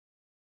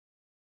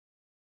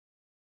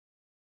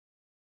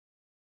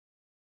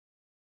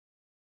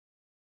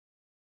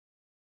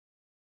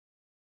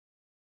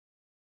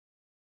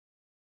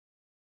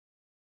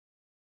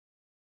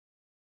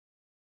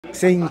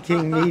Saying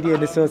King Media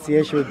in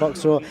association with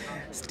Box Row.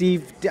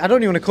 Steve, I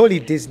don't even want to call you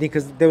Disney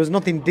because there was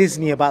nothing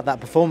Disney about that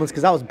performance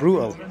because that was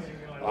brutal.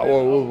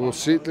 We'll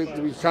see.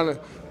 We kind of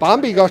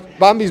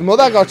Bambi's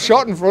mother got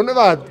shot in front of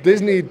her.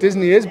 Disney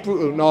is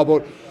brutal. No,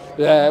 but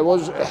yeah, it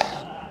was.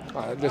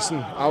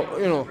 Listen,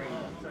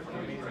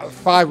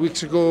 5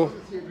 weeks ago,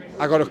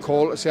 I got a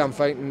call to say I'm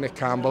fighting Nick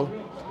Campbell,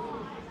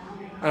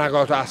 and I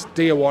got asked,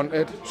 "Do you want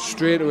it?"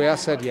 Straight away, I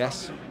said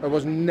yes. There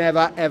was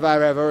never,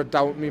 ever a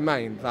doubt in my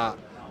mind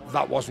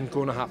that wasn't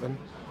going to happen.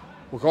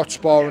 We got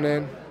sparring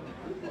in,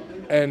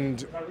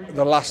 and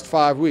the last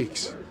 5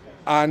 weeks,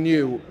 I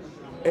knew,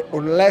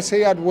 unless he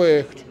had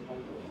worked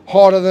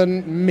harder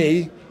than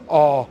me,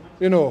 or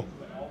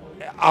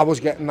I was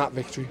getting that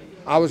victory.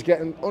 I was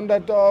getting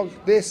underdog,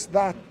 this,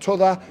 that,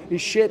 t'other.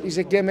 He's shit. He's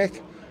a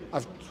gimmick.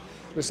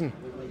 Listen,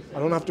 I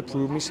don't have to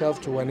prove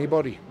myself to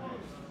anybody,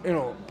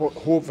 but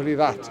hopefully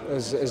that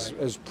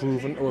has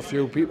proven to a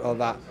few people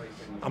that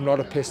I'm not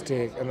a piss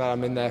take and that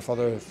I'm in there for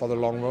the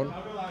long run.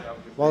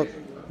 Well,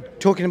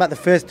 talking about the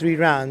first 3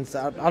 rounds,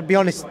 I'll be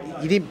honest,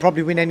 he didn't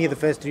probably win any of the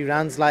first 3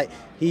 rounds. Like,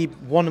 he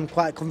won them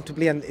quite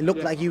comfortably, and it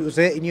looked like he was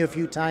hurting you a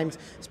few times,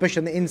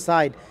 especially on the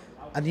inside.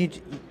 And you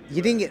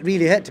didn't get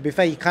really hurt, to be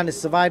fair. You kind of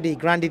survived it, you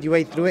grinded your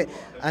way through it,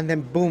 and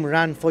then boom,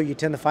 ran for you,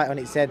 turned the fight on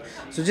its head.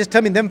 So just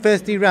tell me, them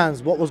first 3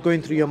 rounds, what was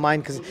going through your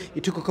mind? Because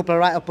you took a couple of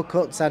right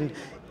uppercuts, and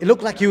it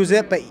looked like you was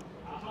hurt, but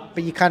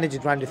you kind of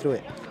just grinded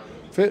through it.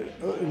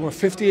 We're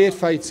 58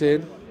 fights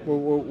in,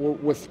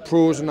 with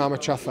pros and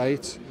amateur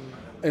fights,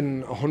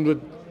 and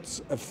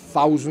hundreds of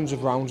thousands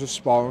of rounds of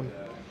sparring.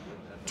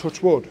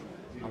 Touch wood,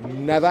 I've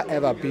never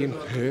ever been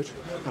hurt.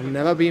 I've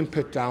never been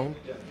put down.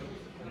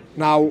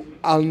 Now,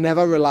 I'll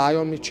never rely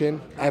on my chin,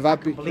 ever. I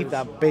believe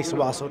that based on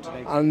what I saw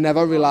today. I'll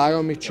never rely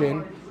on my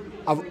chin.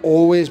 I've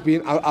always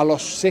been, I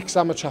lost 6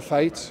 amateur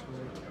fights,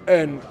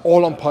 and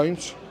all on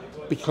points,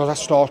 because I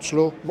start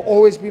slow. I've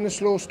always been a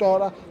slow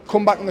starter.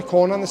 Come back in the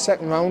corner in the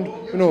second round,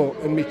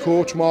 and my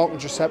coach, Mark and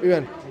Giuseppe,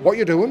 went, "What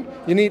you doing?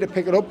 You need to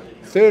pick it up."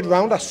 3rd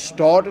round, I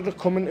started to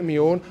come into my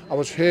own. I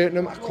was hurting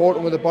him. I caught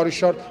him with a body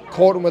shot,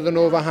 caught him with an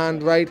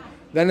overhand right.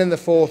 Then in the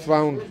 4th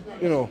round,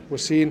 we're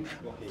seeing,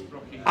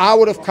 I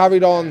would have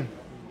carried on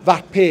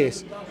that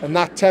pace and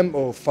that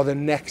tempo for the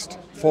next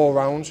 4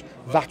 rounds.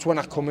 That's when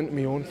I come into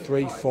my own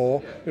 3,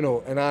 4,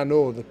 and I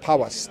know the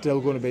power's still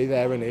going to be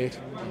there in 8.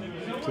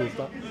 Prove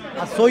that.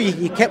 I saw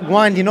you kept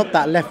winding up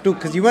that left hook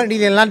because you weren't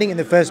really landing in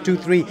the first 2,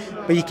 3,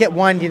 but you kept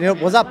winding it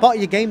up. Was that part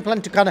of your game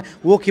plan to kind of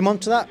walk him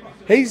onto that?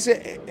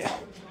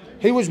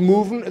 He was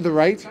moving to the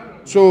right,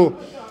 so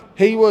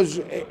he was.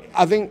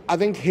 I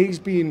think he's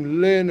been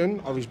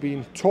learning, or he's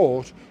been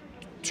taught,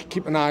 to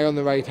keep an eye on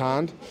the right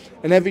hand,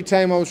 and every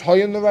time I was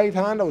high on the right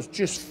hand, I was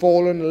just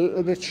falling a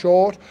little bit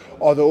short,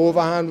 or the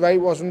overhand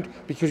right wasn't,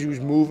 because he was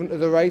moving to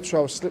the right, so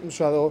I was slipping.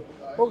 So I thought,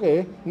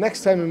 okay,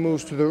 next time he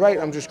moves to the right,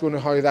 I'm just going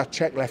to high that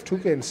check left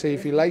hook in, see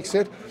if he likes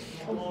it.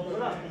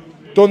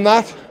 Done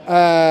that,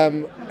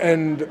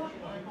 and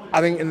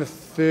I think in the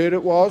 3rd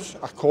it was,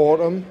 I caught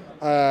him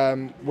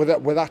with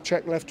that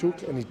check left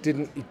hook, and he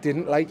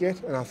didn't like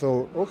it, and I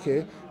thought,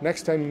 okay,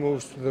 next time he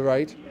moves to the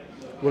right,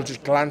 we'll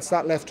just glance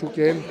that left hook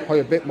in, high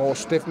a bit more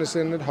stiffness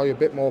in it, high a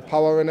bit more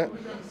power in it,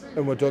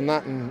 and we've done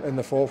that. And in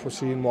the 4th, we're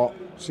seeing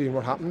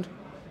what happened.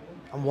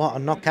 And what a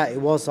knockout it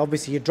was.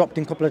 Obviously, you dropped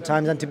him a couple of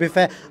times, and to be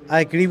fair,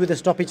 I agree with the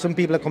stoppage. Some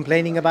people are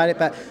complaining about it,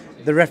 but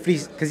the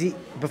referees, because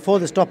before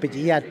the stoppage,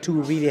 he had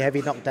 2 really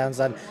heavy knockdowns,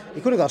 and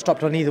he could have got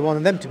stopped on either one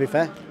of them, to be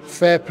fair.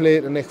 Fair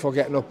play to Nick for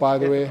getting up, by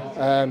the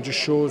way. Just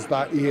shows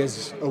that he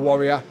is a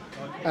warrior,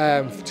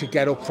 to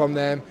get up from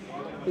them.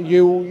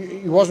 He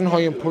wasn't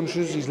high in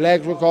punches, his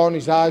legs were gone,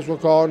 his eyes were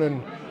gone,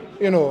 and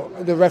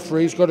the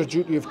referee's got a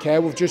duty of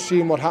care. We've just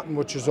seen what happened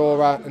with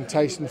Chisora and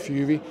Tyson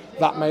Fury.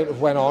 That might have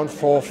went on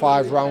 4 or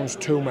 5 rounds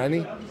too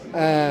many,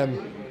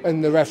 and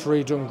the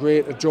referee done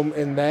great to jump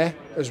in there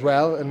as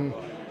well. And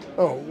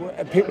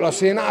people are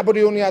saying, but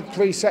he only had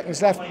 3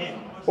 seconds left.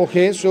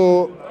 Okay,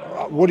 so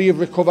would he have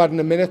recovered in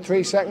a minute,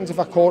 3 seconds, if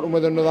I caught him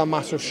with another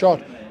massive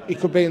shot? He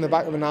could be in the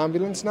back of an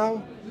ambulance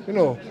now.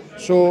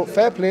 So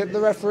fair play to the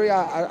referee.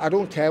 I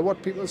don't care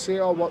what people say,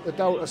 or what the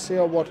doubters say,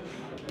 or what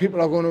people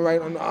are going to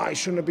write on. I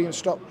shouldn't have been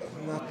stopped.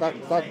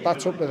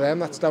 That's up to them.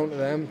 That's down to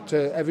them.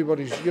 To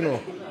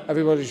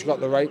everybody's got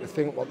the right to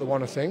think what they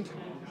want to think.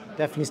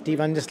 Definitely, Steve.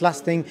 And just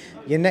last thing,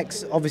 your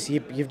next,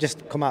 obviously, you've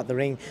just come out the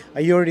ring.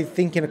 Are you already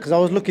thinking? Because I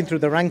was looking through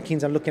the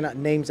rankings and looking at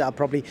names that are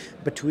probably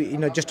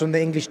between, just on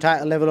the English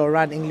title level or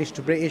around English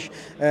to British.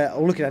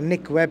 Or looking at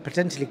Nick Webb,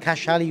 potentially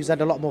Cash Ali, who's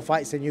had a lot more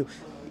fights than you.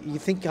 You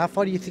think, how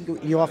far do you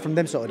think you are from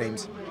them sort of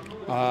names?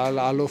 I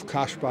love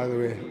Cash, by the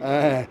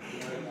way.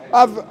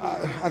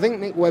 I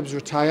think Nick Webb's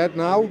retired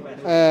now,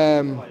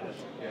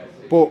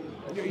 but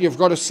you've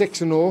got a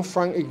 6-0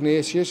 Frank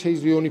Ignatius.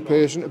 He's the only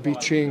person to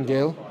beat Shane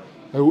Gill,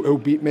 who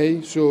beat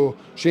me. So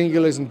Shane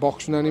Gill isn't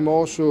boxing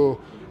anymore. So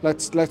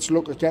let's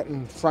look at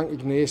getting Frank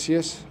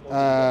Ignatius.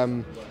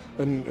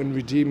 and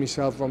redeem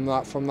myself from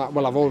that.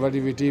 Well, I've already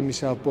redeemed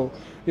myself, but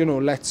you know,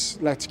 let's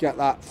get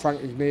that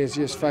Frank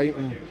Ignatius fight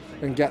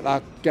and get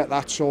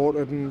that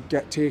sorted and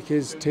take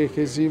his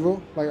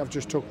 0 like I've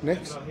just took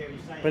Nick's.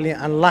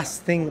 Brilliant. And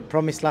last thing,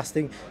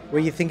 were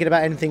you thinking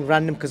about anything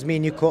random? Because me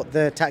and you caught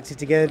the taxi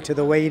together to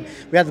the weigh-in.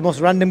 We had the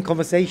most random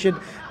conversation.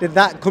 Did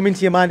that come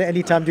into your mind at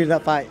any time during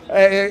that fight?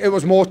 It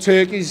was more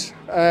turkeys,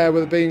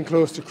 with it being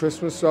close to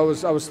Christmas. So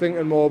I was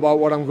thinking more about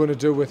what I'm going to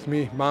do with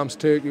me mum's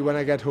turkey when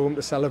I get home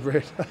to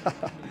celebrate.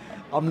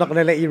 I'm not going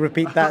to let you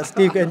repeat that.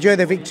 Steve, enjoy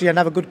the victory and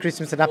have a good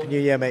Christmas and Happy New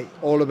Year, mate.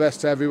 All the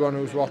best to everyone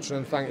who's watching,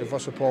 and thank you for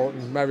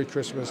supporting. Merry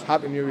Christmas,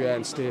 Happy New Year,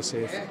 and stay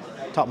safe.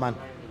 Top man.